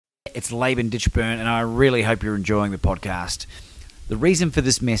It's Laban Ditchburn, and I really hope you're enjoying the podcast. The reason for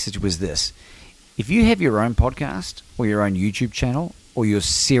this message was this. If you have your own podcast or your own YouTube channel, or you're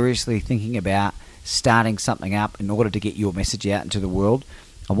seriously thinking about starting something up in order to get your message out into the world,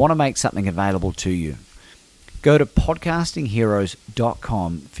 I want to make something available to you. Go to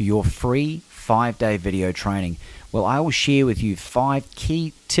podcastingheroes.com for your free 5-day video training. Well, I will share with you 5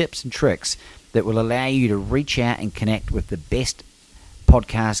 key tips and tricks that will allow you to reach out and connect with the best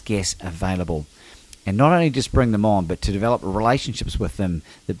podcast guests available. And not only just bring them on, but to develop relationships with them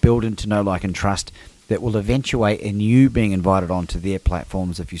that build into know, like, and trust that will eventuate in you being invited onto their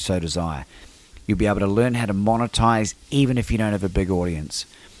platforms if you so desire. You'll be able to learn how to monetize even if you don't have a big audience.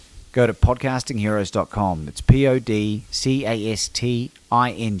 Go to podcastingheroes.com. It's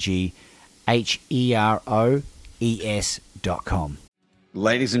podcastingheroes.com.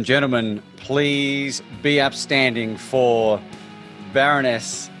 Ladies and gentlemen, please be upstanding for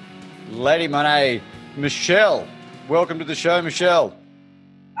Baroness Lady Monet, Michelle. Welcome to the show, Michelle.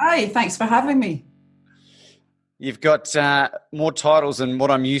 Hi, thanks for having me. You've got more titles than what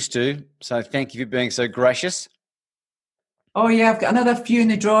I'm used to, so thank you for being so gracious. Oh yeah, I've got another few in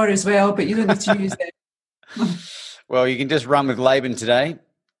the drawer as well, but you don't need to use them. Well, you can just run with Laban today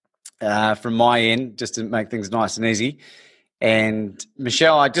from my end, just to make things nice and easy. And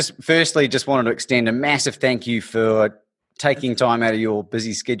Michelle, I just wanted to extend a massive thank you for taking time out of your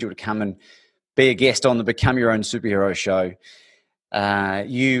busy schedule to come and be a guest on the Become Your Own Superhero show.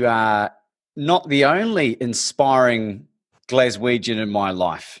 You are not the only inspiring Glaswegian in my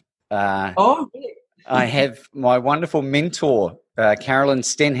life. Oh, really? I have my wonderful mentor, Carolyn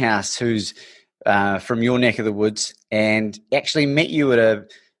Stenhouse, who's from your neck of the woods, and actually met you at a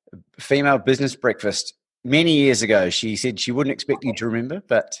female business breakfast many years ago. She said she wouldn't expect you to remember,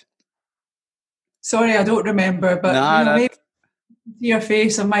 but... Sorry, I don't remember, but maybe see your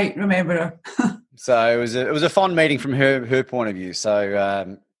face, I might remember her. So it was a fond meeting from her point of view.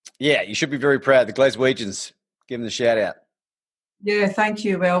 So, you should be very proud. The Glaswegians, give them the shout out. Yeah, thank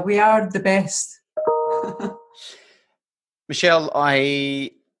you. Well, we are the best. Michelle,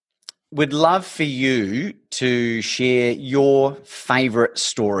 I would love for you to share your favourite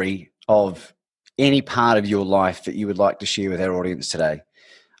story of any part of your life that you would like to share with our audience today.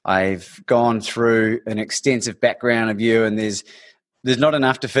 I've gone through an extensive background of you, and there's not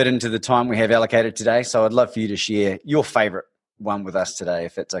enough to fit into the time we have allocated today, so I'd love for you to share your favourite one with us today,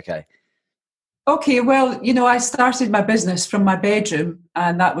 if it's okay. Okay, well, I started my business from my bedroom,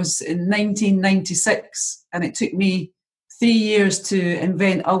 and that was in 1996, and it took me 3 years to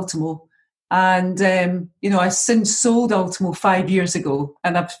invent Ultimo. And, I since sold Ultimo 5 years ago,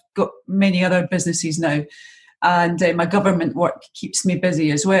 and I've got many other businesses now. And my government work keeps me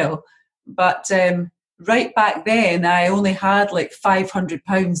busy as well. But right back then, I only had like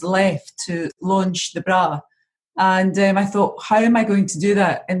 £500 left to launch the bra. And I thought, how am I going to do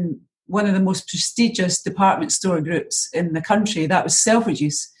that in one of the most prestigious department store groups in the country? That was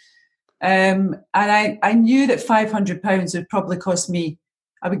Selfridges. And I knew that £500 would probably cost me,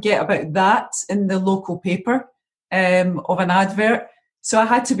 I would get about that in the local paper of an advert. So I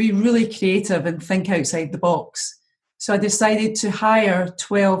had to be really creative and think outside the box. So I decided to hire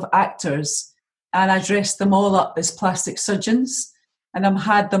 12 actors, and I dressed them all up as plastic surgeons. And I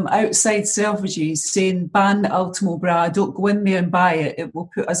had them outside Selfridges saying, ban the Ultimo bra, don't go in there and buy it. It will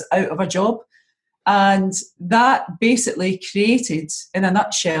put us out of a job. And that basically created, in a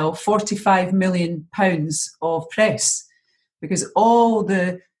nutshell, £45 million of press, because all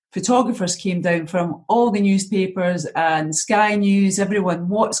the photographers came down from all the newspapers and Sky News, everyone,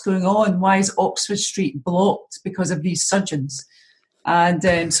 what's going on? Why is Oxford Street blocked because of these surgeons? And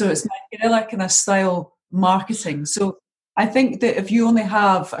so it's my guerrilla kind of style marketing. So I think that if you only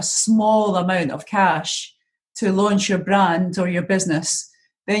have a small amount of cash to launch your brand or your business,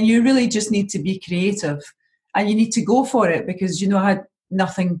 then you really just need to be creative and you need to go for it, because, I had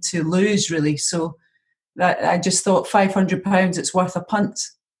nothing to lose really. So that I just thought £500, it's worth a punt.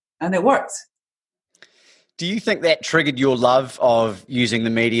 And it worked. Do you think that triggered your love of using the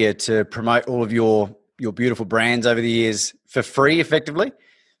media to promote all of your beautiful brands over the years for free, effectively?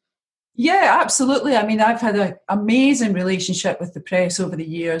 Yeah, absolutely. I mean, I've had an amazing relationship with the press over the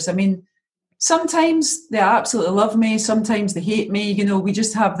years. I mean, sometimes they absolutely love me. Sometimes they hate me. We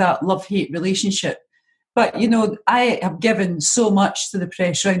just have that love-hate relationship. But, I have given so much to the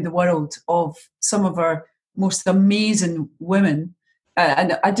press around the world of some of our most amazing women.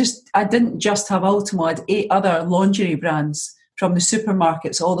 And I didn't just have Ultimo, I had 8 other lingerie brands, from the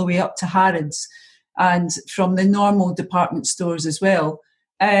supermarkets all the way up to Harrods, and from the normal department stores as well.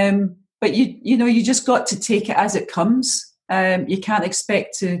 But you just got to take it as it comes. You can't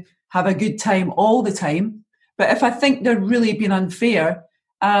expect to have a good time all the time. But if I think they're really being unfair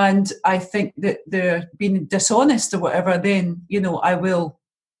and I think that they're being dishonest or whatever, then, I will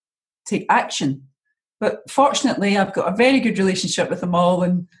take action. But fortunately, I've got a very good relationship with them all,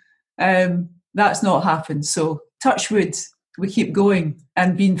 and that's not happened. So touch wood, we keep going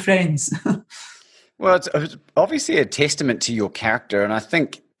and being friends. Well, it's obviously a testament to your character, and I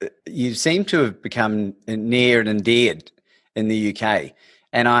think you seem to have become near and endeared in the UK.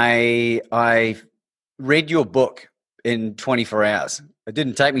 And I read your book in 24 hours. It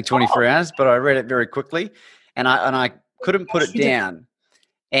didn't take me 24 hours, but I read it very quickly, and I couldn't put it down.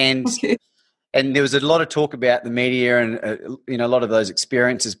 And Okay. and there was a lot of talk about the media and a lot of those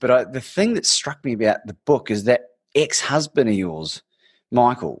experiences. But the thing that struck me about the book is that ex-husband of yours,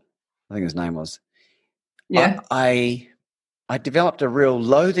 Michael, I think his name was. Yeah. I developed a real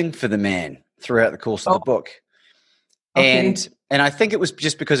loathing for the man throughout the course of the book. Okay. And I think it was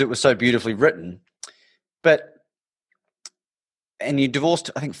just because it was so beautifully written. And you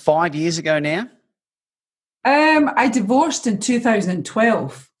divorced, I think, 5 years ago now? I divorced in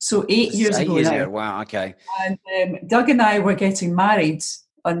 2012, so 8 years ago now. Wow, okay. And Doug and I were getting married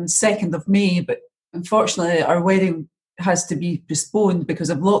on 2nd of May, but unfortunately our wedding has to be postponed because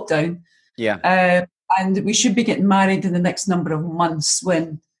of lockdown. Yeah. And we should be getting married in the next number of months,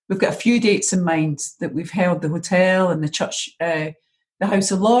 when we've got a few dates in mind that we've held the hotel and the church, the House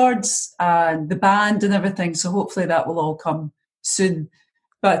of Lords and the band and everything. So hopefully that will all come soon.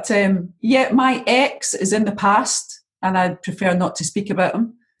 But my ex is in the past, and I'd prefer not to speak about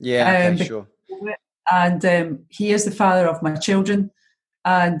him. Yeah, okay, sure. And he is the father of my children,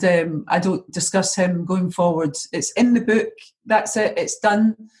 and I don't discuss him going forward. It's in the book. That's it. It's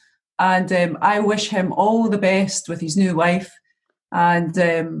done. And I wish him all the best with his new wife, and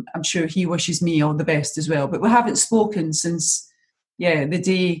I'm sure he wishes me all the best as well. But we haven't spoken since, the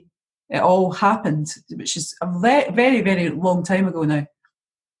day it all happened, which is a very, very, very long time ago now.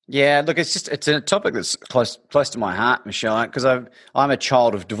 Yeah, look, it's a topic that's close to my heart, Michelle, because I'm a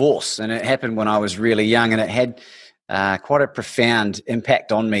child of divorce, and it happened when I was really young, and it had quite a profound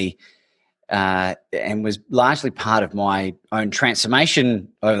impact on me, and was largely part of my own transformation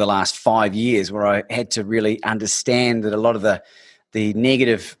over the last 5 years, where I had to really understand that a lot of the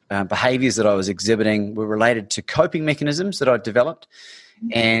negative behaviours that I was exhibiting were related to coping mechanisms that I'd developed.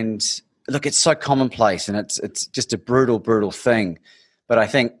 And look, it's so commonplace, and it's just a brutal, brutal thing. But I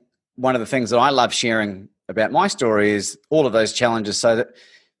think one of the things that I love sharing about my story is all of those challenges, so that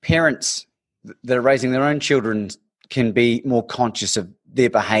parents that are raising their own children can be more conscious of their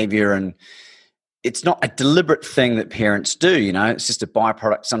behaviour. And it's not a deliberate thing that parents do, it's just a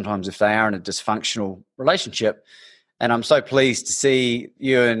byproduct sometimes if they are in a dysfunctional relationship. And I'm so pleased to see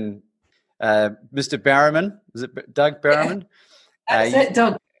you and Mr. Barrowman. Is it Doug Barrowman? That's it,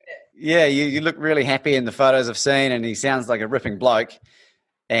 Doug. Yeah, you look really happy in the photos I've seen, and he sounds like a ripping bloke.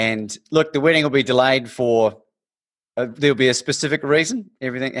 And look, the wedding will be delayed for, there'll be a specific reason.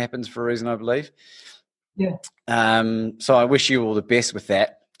 Everything happens for a reason, I believe. Yeah. So I wish you all the best with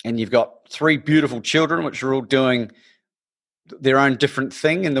that. And you've got 3 beautiful children, which are all doing their own different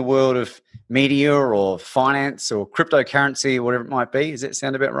thing in the world of media or finance or cryptocurrency or whatever it might be. Does that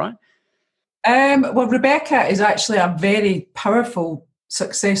sound about right? Well, Rebecca is actually a very powerful,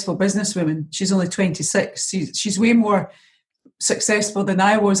 successful businesswoman. She's only 26. She's way more successful than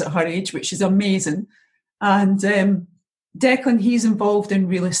I was at her age, which is amazing. And Declan, he's involved in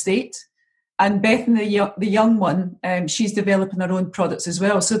real estate. And Bethany, the young one, she's developing her own products as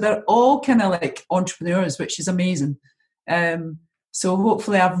well. So they're all kind of like entrepreneurs, which is amazing. So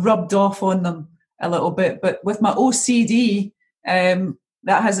hopefully I've rubbed off on them a little bit. But with my OCD,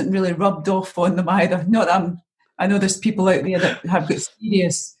 that hasn't really rubbed off on them either. I know there's people out there that have got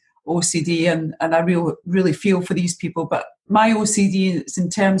serious OCD, and I really feel for these people. But my OCD is in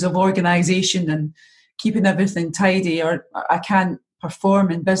terms of organisation and keeping everything tidy, or I can't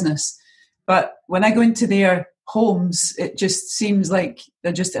perform in business. But when I go into their homes, it just seems like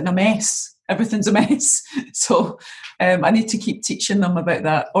they're just in a mess. Everything's a mess. So I need to keep teaching them about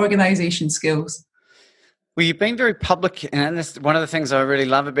that, organisation skills. Well, you've been very public, and this, one of the things I really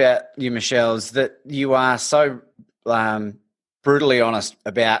love about you, Michelle, is that you are so brutally honest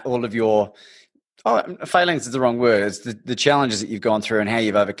about all of your failings is the wrong word. It's the challenges that you've gone through and how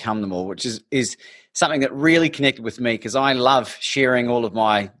you've overcome them all, which is something that really connected with me, because I love sharing all of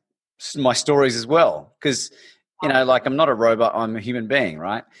my stories as well. Because, like, I'm not a robot, I'm a human being,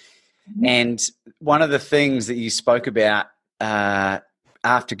 right? Mm-hmm. And one of the things that you spoke about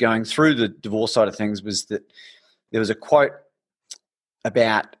after going through the divorce side of things was that there was a quote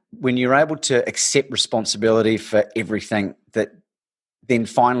about when you're able to accept responsibility for everything, that then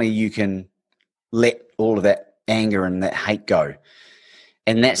finally you can let all of that anger and that hate go.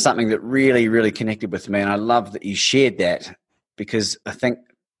 And that's something that really, really connected with me. And I love that you shared that, because I think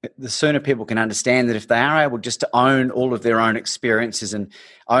the sooner people can understand that if they are able just to own all of their own experiences and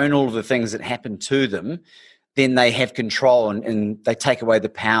own all of the things that happen to them, then they have control and they take away the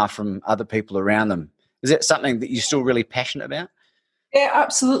power from other people around them. Is that something that you're still really passionate about? Yeah,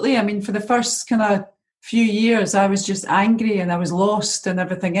 absolutely. I mean, for the first kind of few years, I was just angry and I was lost and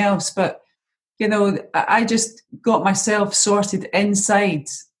everything else. But, you know, I just got myself sorted inside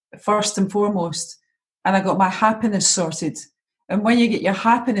first and foremost, and I got my happiness sorted. And when you get your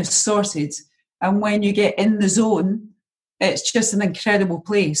happiness sorted and when you get in the zone, it's just an incredible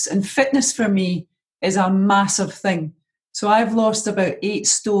place. And fitness for me is a massive thing. So I've lost about 8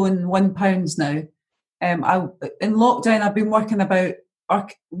 stone, 1 pounds now. In lockdown, I've been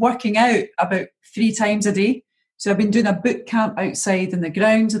working out about 3 times a day. So I've been doing a boot camp outside in the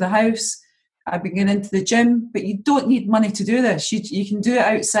grounds of the house. I've been going into the gym, but you don't need money to do this. You can do it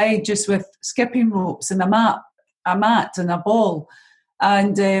outside just with skipping ropes and a mat and a ball.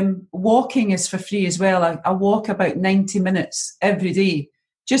 And walking is for free as well. I walk about 90 minutes every day,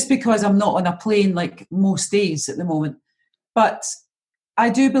 just because I'm not on a plane like most days at the moment. But I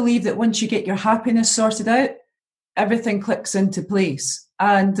do believe that once you get your happiness sorted out, everything clicks into place.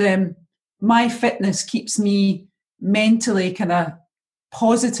 And my fitness keeps me mentally kind of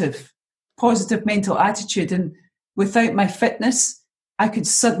positive mental attitude. And without my fitness, I could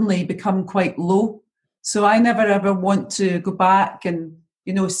suddenly become quite low. So I never ever want to go back and,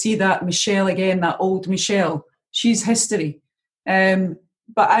 you know, see that Michelle again, that old Michelle. She's history.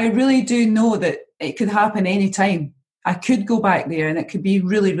 But I really do know that it could happen anytime. I could go back there and it could be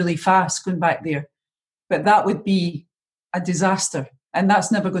really, really fast going back there. But that would be a disaster. And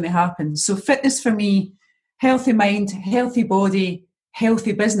that's never going to happen. So fitness for me, healthy mind, healthy body,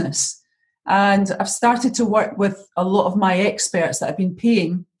 healthy business. And I've started to work with a lot of my experts that I've been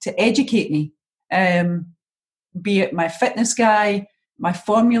paying to educate me. Be it my fitness guy, my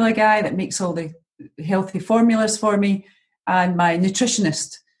formula guy that makes all the healthy formulas for me, and my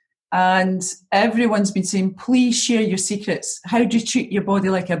nutritionist. And everyone's been saying, please share your secrets. How do you treat your body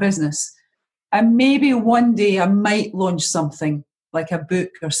like a business? And maybe one day I might launch something like a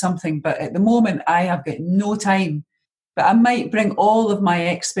book or something, but at the moment I have got no time. But I might bring all of my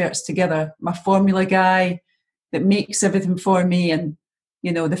experts together, my formula guy that makes everything for me, and,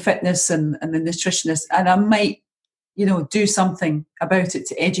 you know, the fitness and the nutritionist. And I might, you know, do something about it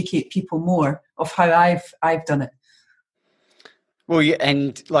to educate people more of how I've done it. Well, yeah,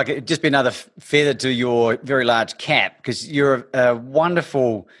 and like it'd just be another feather to your very large cap, because you're a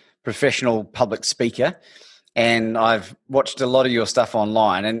wonderful professional public speaker, and I've watched a lot of your stuff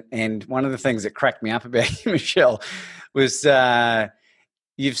online. And one of the things that cracked me up about you, Michelle, was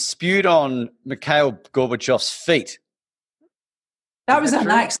you've spewed on Mikhail Gorbachev's feet. That was an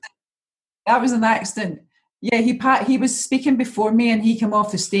accident. That was an accident. Yeah, he was speaking before me, and he came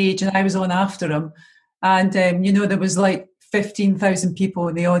off the stage, and I was on after him. And you know, there was like 15,000 people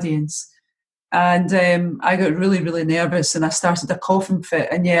in the audience, and I got really, really nervous, and I started a coughing fit.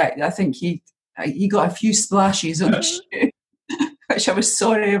 And yeah, I think he got a few splashes on the shoe, which I was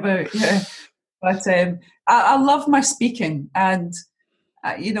sorry about. Yeah, but I love my speaking, and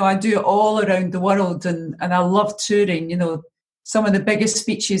you know, I do it all around the world, and I love touring. You know, some of the biggest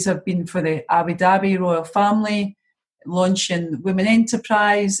speeches have been for the Abu Dhabi royal family, launching Women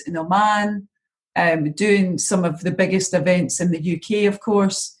Enterprise in Oman. Doing some of the biggest events in the UK, of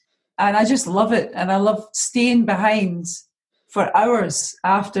course. And I just love it. And I love staying behind for hours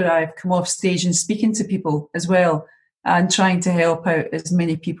after I've come off stage and speaking to people as well, and trying to help out as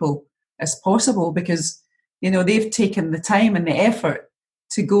many people as possible, because, you know, they've taken the time and the effort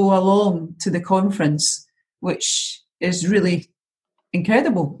to go along to the conference, which is really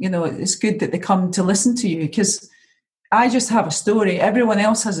incredible. You know, it's good that they come to listen to you, because I just have a story. Everyone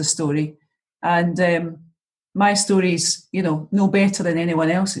else has a story. And my story's, you know, no better than anyone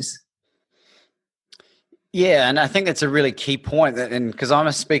else's. Yeah, and I think that's a really key point. And because I'm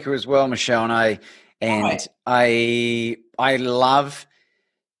a speaker as well, Michelle, and I love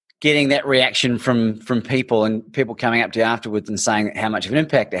getting that reaction from people, and people coming up to you afterwards and saying how much of an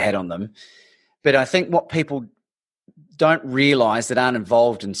impact it had on them. But I think what people don't realise that aren't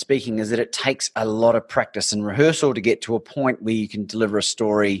involved in speaking is that it takes a lot of practice and rehearsal to get to a point where you can deliver a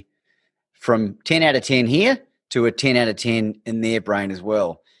story from 10 out of 10 here to a 10 out of 10 in their brain as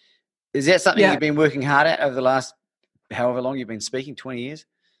well. Is that something you've been working hard at over the last, however long you've been speaking, 20 years?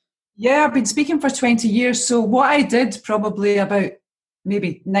 Yeah, I've been speaking for 20 years. So what I did probably about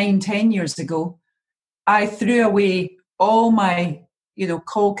maybe 9, 10 years ago, I threw away all my,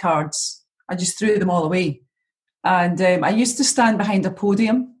 call cards. I just threw them all away. And I used to stand behind a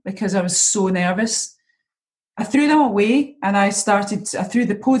podium because I was so nervous. I threw them away and I threw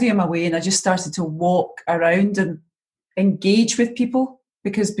the podium away and I just started to walk around and engage with people,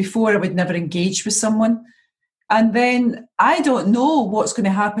 because before I would never engage with someone. And then I don't know what's going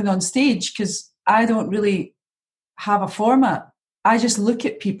to happen on stage because I don't really have a format. I just look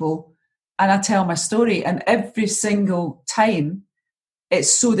at people and I tell my story, and every single time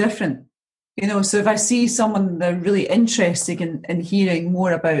it's so different. So if I see someone they're really interested in hearing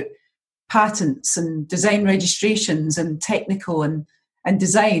more about patents and design registrations and technical and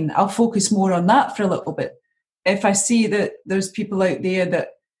design, I'll focus more on that for a little bit. If I see that there's people out there that,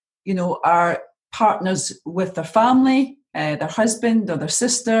 are partners with their family, their husband or their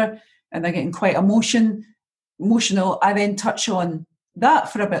sister, and they're getting quite emotional, I then touch on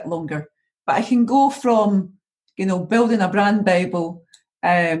that for a bit longer. But I can go from, building a brand Bible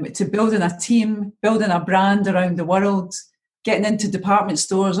to building a team, building a brand around the world, getting into department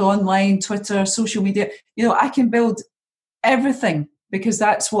stores, online, Twitter, social media. I can build everything because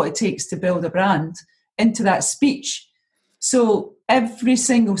that's what it takes to build a brand into that speech. So every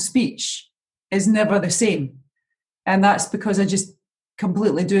single speech is never the same. And that's because I just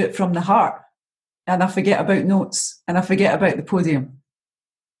completely do it from the heart. And I forget about notes and I forget about the podium.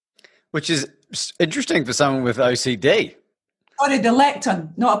 Which is interesting for someone with OCD. Sorry, the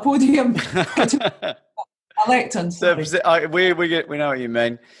lectern, not a podium. A lectern, sorry. We know what you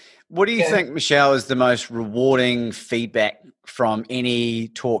mean. What do you think, Michelle, is the most rewarding feedback from any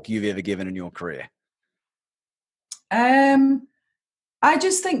talk you've ever given in your career? I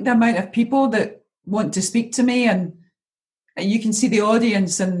just think the amount of people that want to speak to me, and you can see the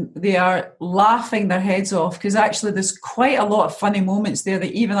audience and they are laughing their heads off, because actually there's quite a lot of funny moments there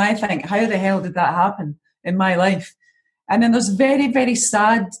that even I think, how the hell did that happen in my life? And then there's very, very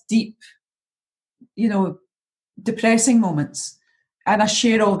sad, deep, depressing moments. And I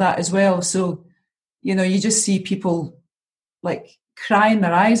share all that as well. So, you just see people like crying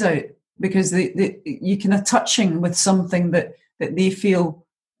their eyes out because you kind of touching with something that they feel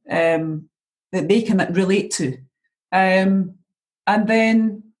that they can relate to. And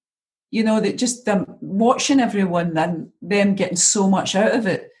then, that just watching everyone and them getting so much out of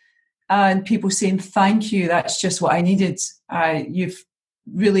it, and people saying, thank you, that's just what I needed. You've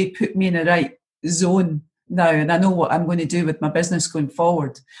really put me in the right zone now, and I know what I'm going to do with my business going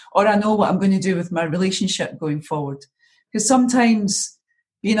forward, or I know what I'm going to do with my relationship going forward. Because sometimes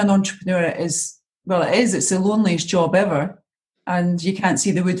being an entrepreneur it's the loneliest job ever, and you can't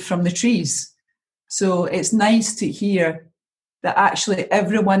see the wood from the trees. So it's nice to hear that actually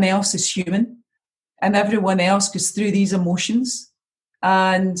everyone else is human and everyone else goes through these emotions.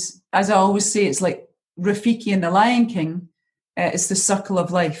 And as I always say, it's like Rafiki and the Lion King. It's the circle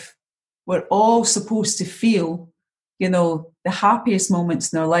of life. We're all supposed to feel, the happiest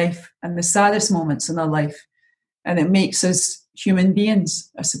moments in our life and the saddest moments in our life. And it makes us human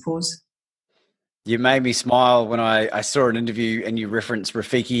beings, I suppose. You made me smile when I saw an interview and you referenced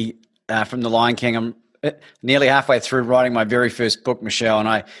Rafiki from The Lion King. I'm nearly halfway through writing my very first book, Michelle, and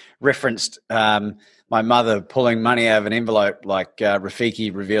I referenced my mother pulling money out of an envelope like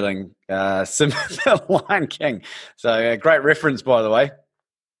Rafiki revealing Simba the Lion King. So a great reference, by the way.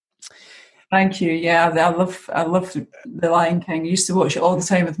 Thank you. Yeah, I love The Lion King. I used to watch it all the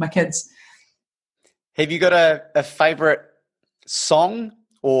time with my kids. Have you got a favourite song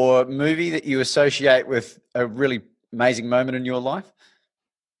or movie that you associate with a really amazing moment in your life?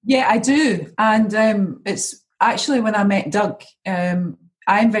 Yeah, I do. And it's actually when I met Doug,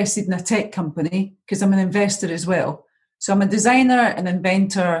 I invested in a tech company because I'm an investor as well. So I'm a designer, an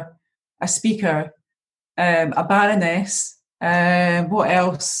inventor, a speaker, a baroness. What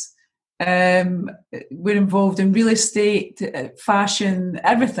else? We're involved in real estate, fashion,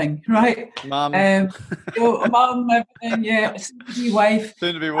 everything, right? Mum. Mum, everything, yeah. Soon to be wife.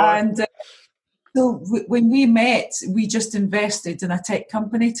 Soon to be wife. And so when we met, we just invested in a tech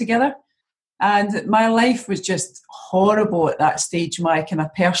company together. And my life was just horrible at that stage, my kind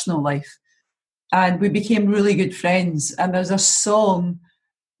of personal life. And we became really good friends. And there's a song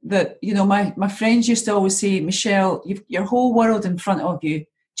that, my friends used to always say, Michelle, you've your whole world in front of you.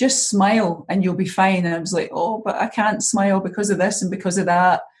 Just smile and you'll be fine. And I was like, oh, but I can't smile because of this and because of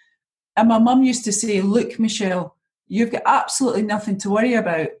that. And my mum used to say, look, Michelle, you've got absolutely nothing to worry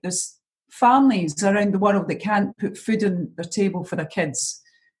about. There's families around the world that can't put food on their table for their kids.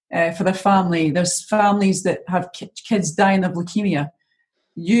 For their family. There's families that have kids dying of leukemia.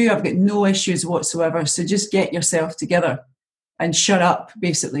 You have got no issues whatsoever, so just get yourself together. and shut up,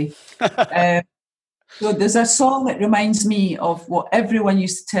 basically. So there's a song that reminds me of what everyone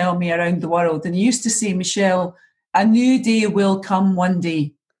used to tell me around the world. And he used to say, Michelle, a new day will come one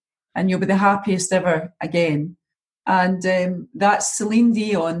day and you'll be the happiest ever again. And that's Celine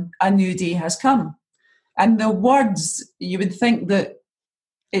Dion, A New Day Has Come. And the words, you would think that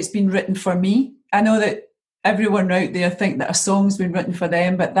it's been written for me. I know that everyone out there think that a song's been written for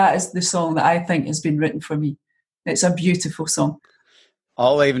them, but that is the song that I think has been written for me. It's a beautiful song.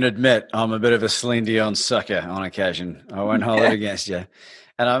 I'll even admit I'm a bit of a Celine Dion sucker on occasion. I won't hold it against you.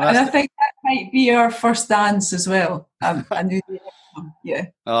 And I think that might be our first dance as well. A New Day Has Come. Yeah.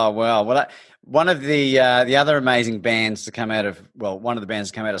 Oh, wow. Well, one of the other amazing bands to come out of, one of the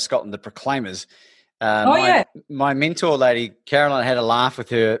bands to come out of Scotland, the Proclaimers. My mentor lady, Caroline, had a laugh with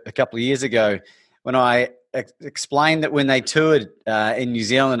her a couple of years ago when I explained that when they toured in New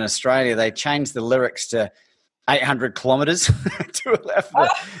Zealand and Australia, they changed the lyrics to 800 kilometres to allow for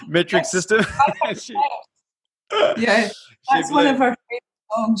the metric system. Yeah, that's one of her favourite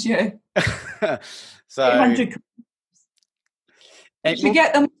songs, yeah. So 800 kilometres. You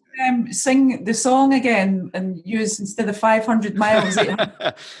get them sing the song again and use, instead of 500 miles.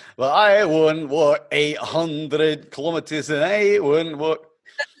 Well, I wouldn't walk 800 kilometres and I wouldn't walk.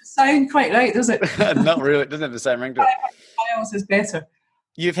 Doesn't sound quite right, does it? Not really. It doesn't have the same ring to it. 500 miles is better.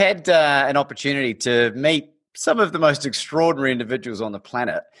 You've had an opportunity to meet some of the most extraordinary individuals on the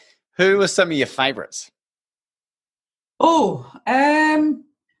planet. Who are some of your favourites? Oh,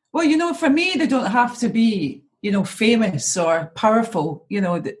 well, for me, they don't have to be, famous or powerful.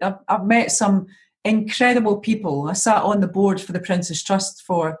 I've met some incredible people. I sat on the board for the Prince's Trust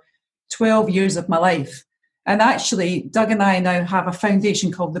for 12 years of my life. And actually, Doug and I now have a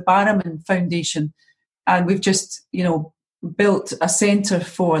foundation called the Barrowman Foundation. And we've just, built a centre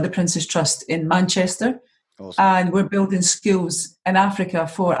for the Prince's Trust in Manchester. Awesome. And we're building schools in Africa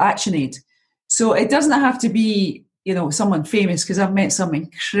for ActionAid. So it doesn't have to be, someone famous, because I've met some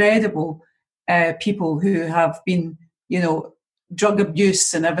incredible people who have been, drug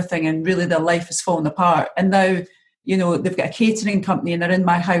abuse and everything, and really their life has fallen apart. And now, they've got a catering company and they're in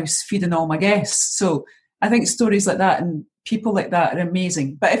my house feeding all my guests. So I think stories like that and people like that are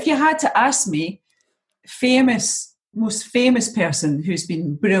amazing. But if you had to ask me, most famous person who's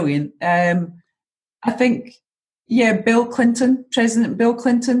been brilliant, I think, Bill Clinton, President Bill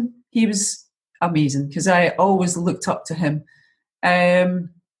Clinton. He was amazing because I always looked up to him. I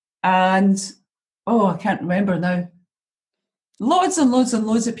can't remember now. Loads and loads and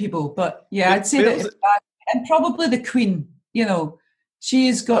loads of people, but I'd say that, and probably the Queen. She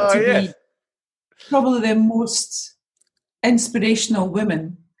has got to be probably the most inspirational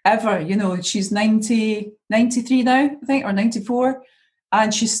woman ever. She's 93 now, I think, or 94.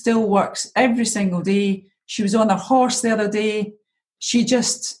 And she still works every single day. She was on her horse the other day. She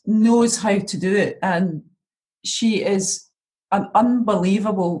just knows how to do it. And she is an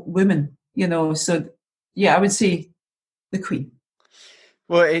unbelievable woman, So, I would say the Queen.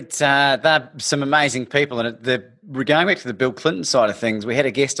 Well, they're some amazing people. And we're going back to the Bill Clinton side of things. We had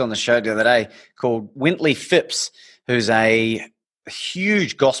a guest on the show the other day called Wintley Phipps, who's a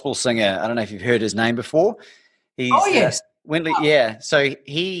huge gospel singer. I don't know if you've heard his name before. Yes. Wintley, So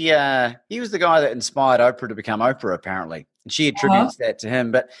he was the guy that inspired Oprah to become Oprah, apparently. And she attributes that to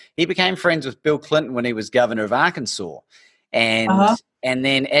him. But he became friends with Bill Clinton when he was governor of Arkansas. And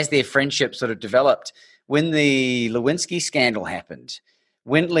then as their friendship sort of developed, when the Lewinsky scandal happened,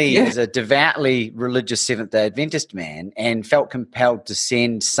 Wintley is a devoutly religious Seventh-day Adventist man and felt compelled to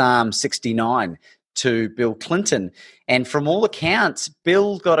send Psalm 69 to Bill Clinton. And from all accounts,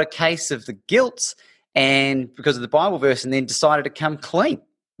 Bill got a case of the guilt and because of the Bible verse, and then decided to come clean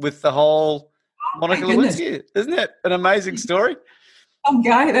with the whole Monica Lewinsky. Isn't it an amazing story? Some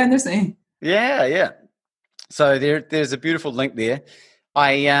guy then, isn't he? Yeah. So there's a beautiful link there.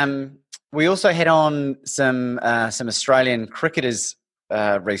 We also had on some Australian cricketers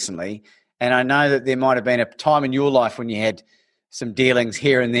recently, and I know that there might have been a time in your life when you had some dealings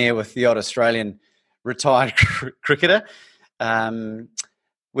here and there with the odd Australian retired cricketer.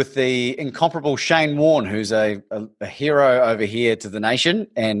 With the incomparable Shane Warne, who's a hero over here to the nation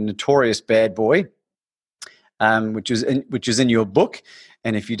and notorious bad boy, which is in your book.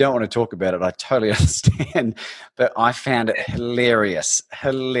 And if you don't want to talk about it, I totally understand. But I found it hilarious. Yeah.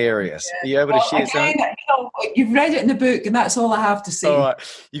 Are you able to share something? You've read it in the book, and that's all I have to say. All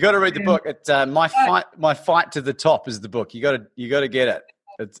right, you got to read the book. It's My Fight to the Top is the book. You got to get it.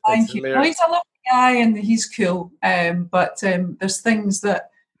 Thank you. Well, he's a lovely guy and he's cool. But there's things that.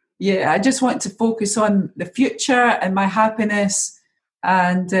 I just want to focus on the future and my happiness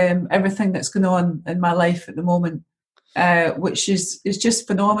and everything that's going on in my life at the moment. which is just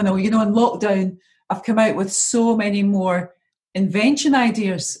phenomenal. You know, in lockdown, I've come out with so many more invention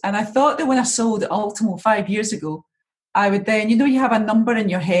ideas. And I thought that when I sold Ultimo 5 years ago, I would then, you know, you have a number in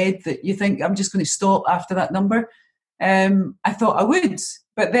your head that you think, I'm just going to stop after that number. I thought I would,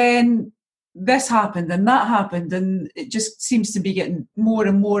 but then this happened and that happened, and it just seems to be getting more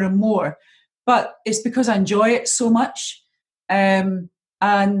and more and more. But it's because I enjoy it so much. And,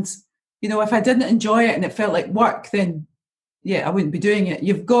 you know, if I didn't enjoy it and it felt like work, then, yeah, I wouldn't be doing it.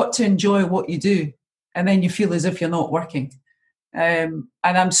 You've got to enjoy what you do, and then you feel as if you're not working. And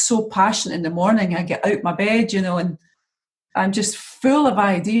I'm so passionate in the morning. I get out my bed, you know, and I'm just full of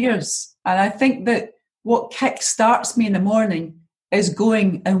ideas. And I think that what kick starts me in the morning is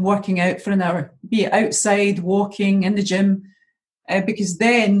going and working out for an hour, be it outside, walking, in the gym, because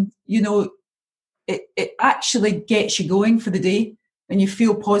then, you know, it actually gets you going for the day and you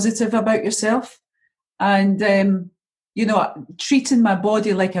feel positive about yourself. And, you know, treating my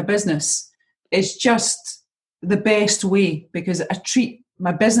body like a business is just the best way, because I treat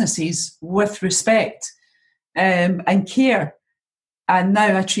my businesses with respect and care. And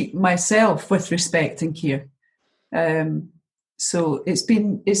now I treat myself with respect and care. So it's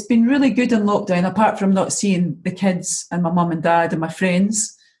been really good in lockdown, apart from not seeing the kids and my mum and dad and my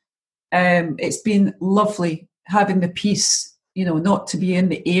friends. It's been lovely having the peace, you know, not to be in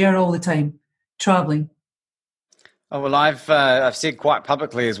the air all the time, traveling. Oh, well, I've said quite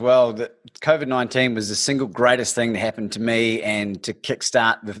publicly as well that COVID-19 was the single greatest thing that happened to me and to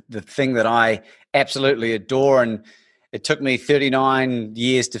kickstart the thing that I absolutely adore. And it took me 39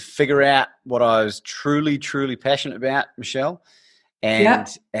 years to figure out what I was truly, truly passionate about, Michelle.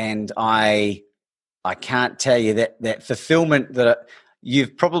 And I can't tell you that fulfillment that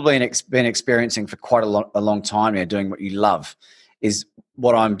you've probably been experiencing for quite a long time now, doing what you love, is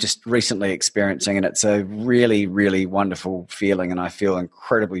what I'm just recently experiencing. And it's a really, really wonderful feeling. And I feel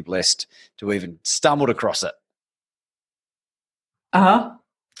incredibly blessed to even stumbled across it. Uh-huh.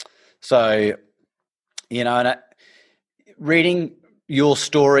 So, you know, and reading your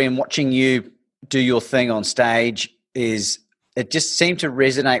story and watching you do your thing on stage it just seemed to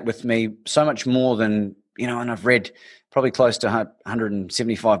resonate with me so much more than, you know, and I've read probably close to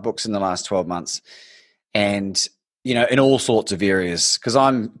 175 books in the last 12 months. And, you know, in all sorts of areas, because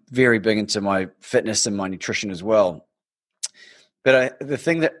I'm very big into my fitness and my nutrition as well. But the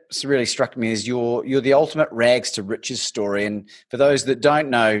thing that really struck me is you're the ultimate rags to riches story. And for those that don't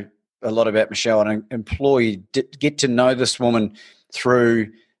know a lot about Michelle, an employee, get to know this woman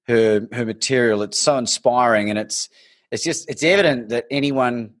through her material. It's so inspiring, and it's evident that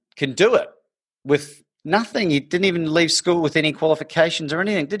anyone can do it with nothing. You didn't even leave school with any qualifications or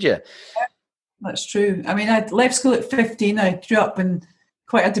anything, did you? That's true. I mean, I left school at 15. I grew up in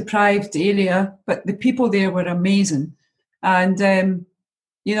quite a deprived area, but the people there were amazing. And,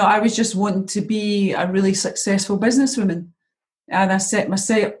 you know, I was just wanting to be a really successful businesswoman. And I set my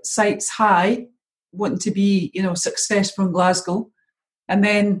sights high, wanting to be, you know, successful in Glasgow. And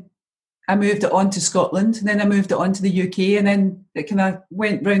then I moved it on to Scotland, and then I moved it on to the UK, and then it kind of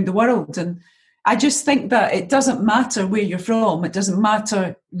went round the world. And I just think that it doesn't matter where you're from. It doesn't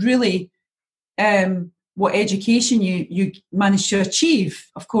matter really what education you manage to achieve.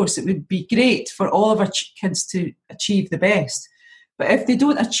 Of course, it would be great for all of our kids to achieve the best. But if they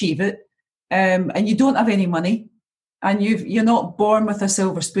don't achieve it, and you don't have any money, and you're not born with a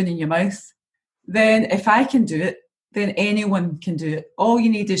silver spoon in your mouth, then if I can do it, then anyone can do it. All you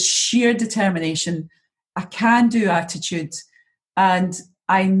need is sheer determination, a can-do attitude, and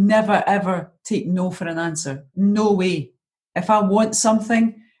I never, ever take no for an answer. No way. If I want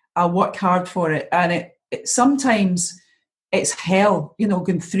something, I'll work hard for it. And it sometimes it's hell, you know,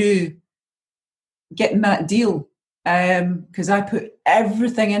 going through getting that deal, because I put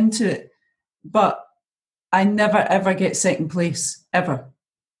everything into it. But I never, ever get second place, ever.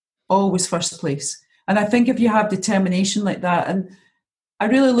 Always first place. And I think if you have determination like that, and I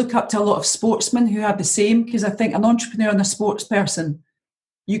really look up to a lot of sportsmen who have the same, because I think an entrepreneur and a sports person,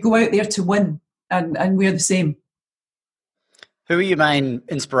 you go out there to win, and we're the same. Who are your main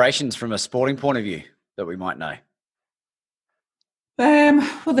inspirations from a sporting point of view that we might know?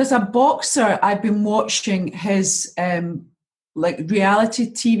 Well, there's a boxer I've been watching his like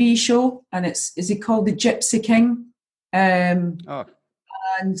reality TV show, and is he called the Gypsy King? And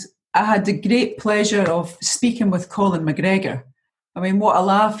I had the great pleasure of speaking with Colin McGregor. I mean, what a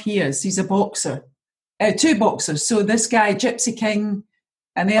laugh he is. He's a boxer. Two boxers. So this guy, Gypsy King,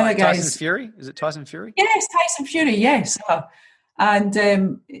 and the other guy... Tyson Fury? Is it Tyson Fury? Yes, Tyson Fury, yes.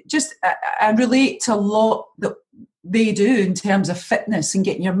 And just I relate to a lot that they do in terms of fitness and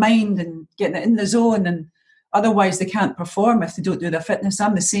getting your mind and getting it in the zone and otherwise they can't perform if they don't do their fitness.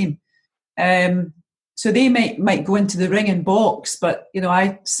 I'm the same. So they might go into the ring and box, but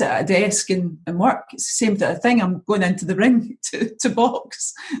I sit at a desk and work. It's the same sort of thing. I'm going into the ring to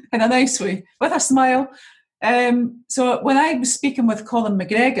box in a nice way with a smile. So when I was speaking with Colin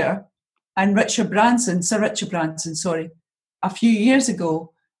McGregor and Sir Richard Branson, a few years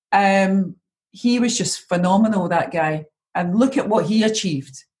ago, he was just phenomenal, that guy. And look at what he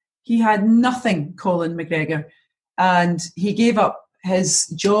achieved. He had nothing, Colin McGregor, and he gave up his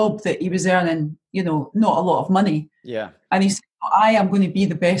job that he was earning, not a lot of money. Yeah. And he said, I am going to be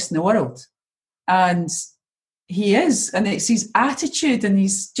the best in the world. And he is. And it's his attitude, and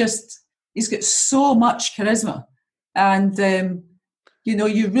he's got so much charisma. And,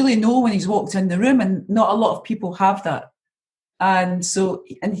 you really know when he's walked in the room, and not a lot of people have that. And so,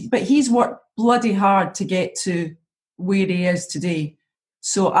 but he's worked bloody hard to get to where he is today.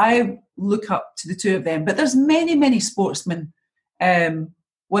 So I look up to the two of them. But there's many, many sportsmen.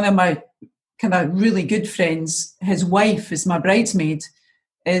 One of my kind of really good friends, his wife is my bridesmaid,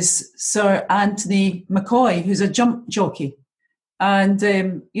 is Sir Anthony McCoy, who's a jump jockey. And,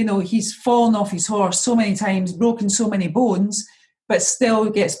 he's fallen off his horse so many times, broken so many bones, but still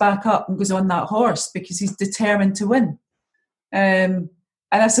gets back up and goes on that horse because he's determined to win. And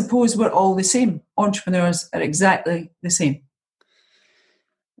I suppose we're all the same. Entrepreneurs are exactly the same.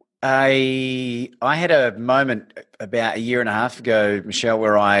 I had a moment about a year and a half ago, Michelle,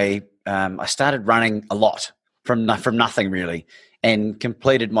 where I started running a lot from nothing really, and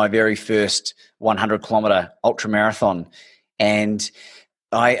completed my very first 100-kilometer ultra marathon. And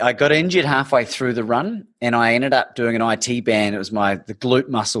I got injured halfway through the run, and I ended up doing an IT band. It was the glute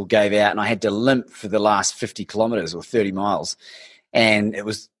muscle gave out, and I had to limp for the last 50 kilometers or 30 miles. And it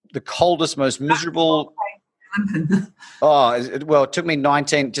was the coldest, most miserable. It took me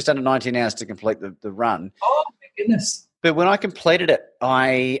just under 19 hours to complete the run. Oh my goodness. But when I completed it,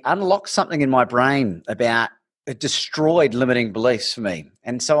 I unlocked something in my brain about it destroyed limiting beliefs for me.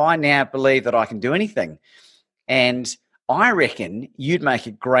 And so I now believe that I can do anything. And I reckon you'd make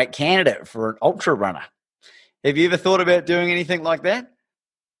a great candidate for an ultra runner. Have you ever thought about doing anything like that?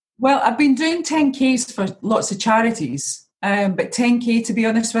 Well, I've been doing 10Ks for lots of charities, but 10K, to be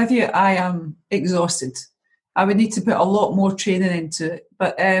honest with you, I am exhausted. I would need to put a lot more training into it.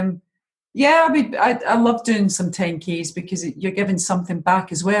 But I love doing some 10Ks because you're giving something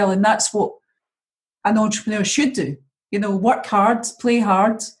back as well. And that's what an entrepreneur should do. Work hard, play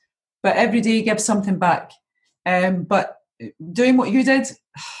hard, but every day give something back. But doing what you did,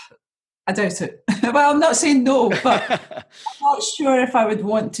 I doubt it. Well, I'm not saying no, but I'm not sure if I would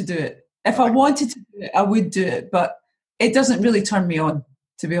want to do it. If I wanted to do it, I would do it, but it doesn't really turn me on,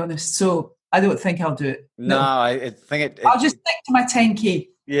 to be honest. So I don't think I'll do it. No, I think I'll just stick to my 10K.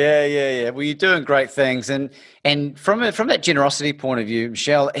 Yeah. Well, you're doing great things, and from that generosity point of view,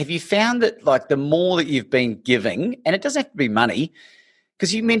 Michelle, have you found that like the more that you've been giving, and it doesn't have to be money,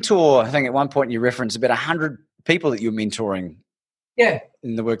 because you mentor, I think at one point you referenced about 100 people that you're mentoring. Yeah.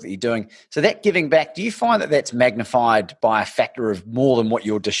 In the work that you're doing. So that giving back, do you find that that's magnified by a factor of more than what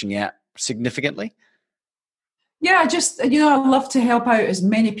you're dishing out significantly? Yeah, I love to help out as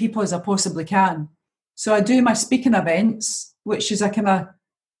many people as I possibly can. So I do my speaking events, which is a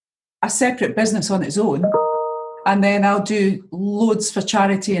separate business on its own. And then I'll do loads for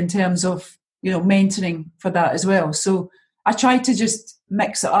charity in terms of, mentoring for that as well. So I try to just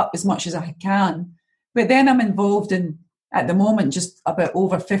mix it up as much as I can. But then I'm involved in, at the moment, just about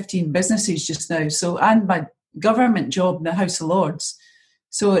over 15 businesses just now. So, and my government job in the House of Lords.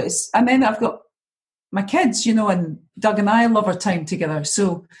 So and then I've got my kids, and Doug and I love our time together.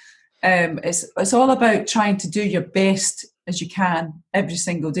 So it's all about trying to do your best as you can every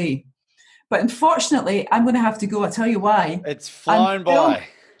single day. But unfortunately, I'm going to have to go. I'll tell you why. It's flown by.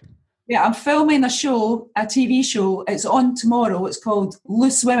 I'm filming a TV show. It's on tomorrow. It's called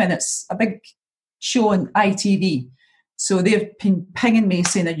Loose Women. It's a big show on ITV. So they've been pinging me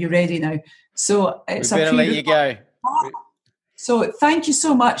saying, "Are you ready now?" So it's we better let you go. So thank you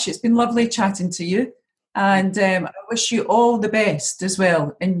so much. It's been lovely chatting to you. And I wish you all the best as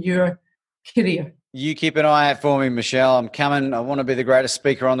well in your career. You keep an eye out for me, Michelle. I'm coming. I want to be the greatest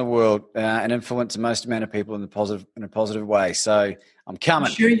speaker on the world and influence the most amount of people in a positive way. So I'm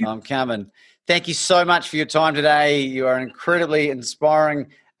coming. I'm coming. Thank you so much for your time today. You are an incredibly inspiring,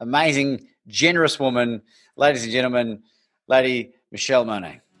 amazing, generous woman. Ladies and gentlemen, Lady Michelle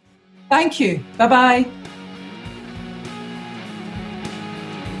Monet. Thank you. Bye-bye.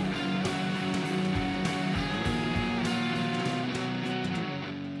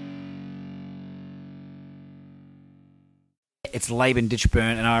 It's Laban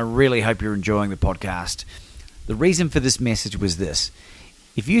Ditchburn, and I really hope you're enjoying the podcast. The reason for this message was this.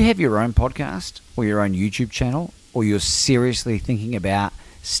 If you have your own podcast or your own YouTube channel, or you're seriously thinking about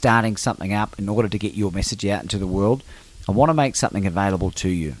starting something up in order to get your message out into the world, I want to make something available to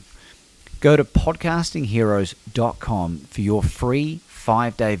you. Go to podcastingheroes.com for your free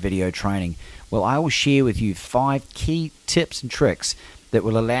 5-day video training. Well, I will share with you 5 key tips and tricks that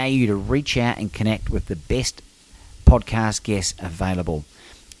will allow you to reach out and connect with the best podcast guests available.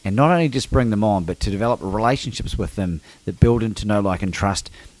 And not only just bring them on, but to develop relationships with them that build into know, like, and trust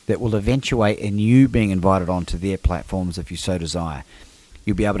that will eventuate in you being invited onto their platforms if you so desire.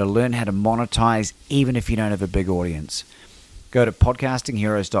 You'll be able to learn how to monetize even if you don't have a big audience. Go to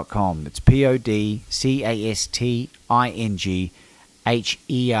podcastingheroes.com. It's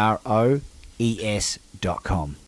podcastingheroes.com.